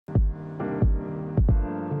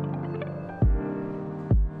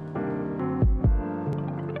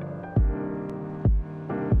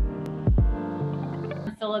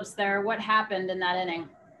Phillips there. What happened in that inning?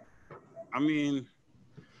 I mean,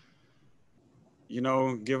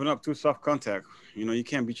 giving up 2 soft contact, you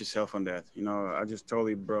can't beat yourself on that. I just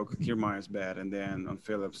totally broke Kiermaier's bat, and then on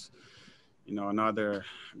Phillips, another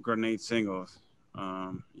grenade single.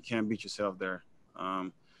 You can't beat yourself there.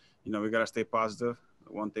 We got to stay positive.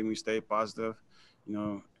 One thing, we stay positive,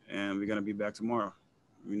 and we're going to be back tomorrow.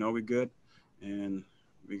 We know we're good, and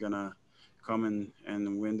we're going to come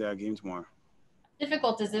and win that game tomorrow.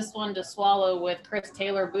 Difficult is this one to swallow with Chris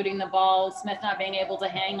Taylor booting the ball, Smith not being able to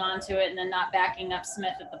hang on to it, and then not backing up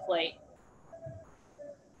Smith at the plate?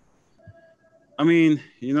 I mean,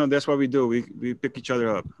 that's what we do. We pick each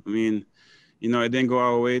other up. I mean, it didn't go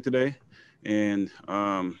our way today, and,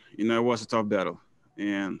 it was a tough battle.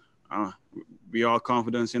 And we all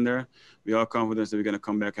confidence in there. We all confidence that we're going to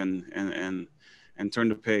come back and turn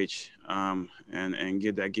the page and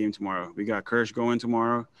get that game tomorrow. We got Kirsch going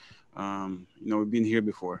tomorrow. We've been here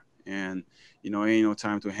before, and, ain't no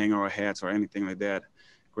time to hang our hats or anything like that.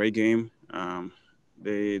 Great game.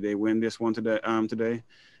 They win this one today,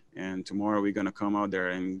 and tomorrow we're going to come out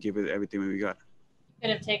there and give it everything we got.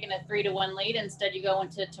 Could have taken a 3-1 lead. Instead, you go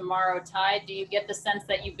into tomorrow tied. Do you get the sense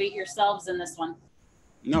that you beat yourselves in this one?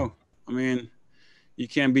 No. I mean, you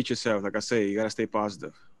can't beat yourself. Like I say, you got to stay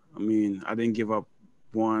positive. I mean, I didn't give up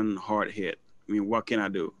one hard hit. I mean, what can I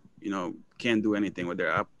do? Can't do anything with that.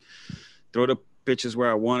 I throw the pitches where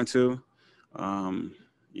I wanted to.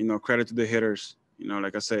 Credit to the hitters.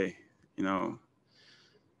 Like I say, a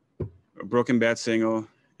broken bat single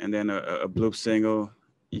and then a bloop single.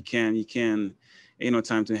 You can. Ain't no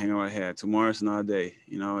time to hang our head. Tomorrow's another day.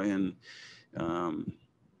 And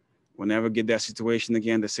whenever get that situation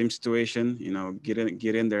again, the same situation, get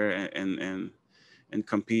in there and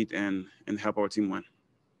compete and help our team win.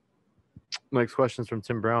 Next question's from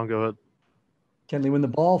Tim Brown. Go ahead. Kenley, when the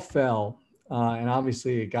ball fell, and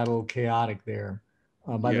obviously it got a little chaotic there,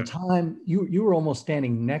 by the time you were almost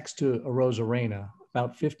standing next to Arozarena,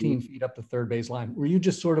 about 15 feet up the third base line, were you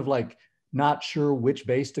just sort of like not sure which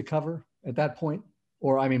base to cover at that point?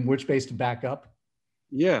 Or, I mean, which base to back up?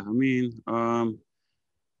 Yeah, I mean, I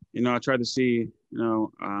tried to see,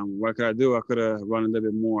 what could I do? I could have run a little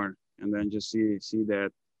bit more and then just see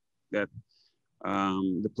that the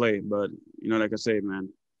play. But, like I say, man,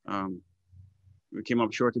 we came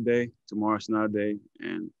up short today. Tomorrow's another day.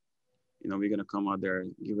 And, we're going to come out there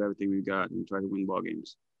and give everything we got and try to win ball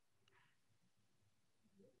games.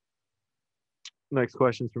 Next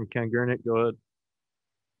question's from Ken Gurnick. Go ahead.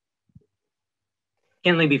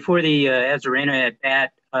 Kenley, before the Arozarena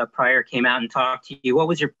at-bat, Pryor came out and talked to you. What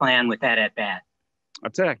was your plan with that at-bat?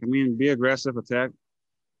 Attack. I mean, be aggressive, attack.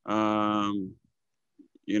 And,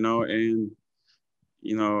 you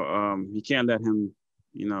can't let him,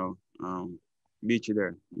 beat you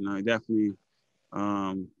there. You definitely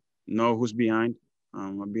know who's behind.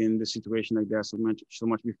 I've been in this situation like that so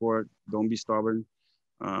much before. Don't be stubborn.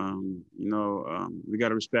 We got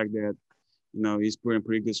to respect that. He's putting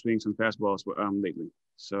pretty good swings on fastballs lately.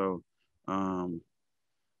 So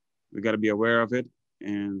we got to be aware of it.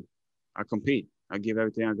 And I compete. I give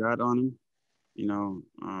everything I got on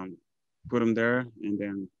him, put him there. And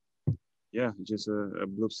then, just a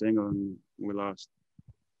bloop single and we lost.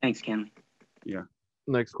 Thanks, Kenley. Yeah.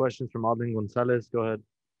 Next question from Alden Gonzalez. Go ahead.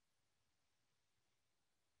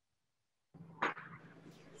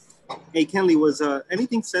 Hey, Kenley, was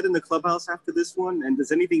anything said in the clubhouse after this one? And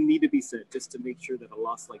does anything need to be said just to make sure that a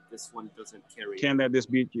loss like this one doesn't carry? You can't let this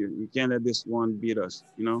beat you. You can't let this one beat us,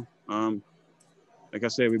 Like I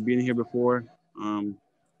said, we've been here before.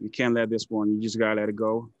 You can't let this one. You just got to let it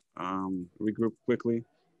go, regroup quickly,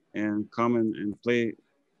 and come and play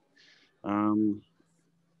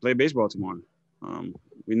baseball tomorrow.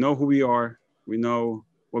 We know who we are. We know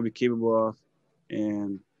what we're capable of.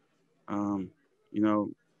 And,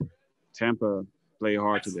 Tampa played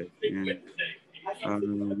hard today, and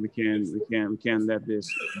we can't let this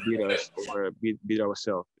beat us or beat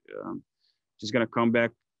ourselves. Just gonna come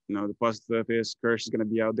back. The positive is Kirsch is gonna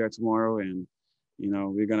be out there tomorrow, and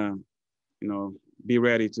we're gonna be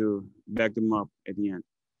ready to back them up at the end.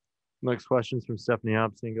 Next question's from Stephanie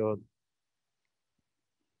Hobson. Go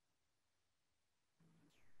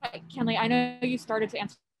ahead. Kenley, I know you started to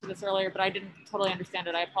answer this earlier, but I didn't totally understand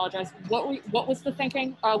it. I apologize. What was the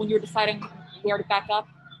thinking when you were deciding where to back up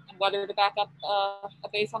and whether to back up a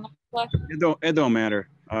base on the play? It don't matter.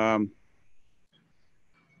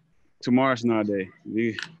 Tomorrow's not a day.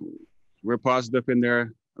 We're positive in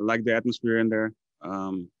there. I like the atmosphere in there.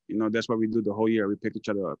 That's what we do the whole year. We pick each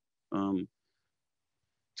other up.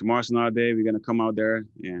 Tomorrow's not a day. We're gonna come out there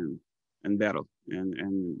and battle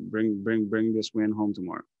and bring this win home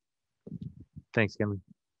tomorrow. Thanks, Kenley.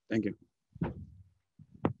 Thank you.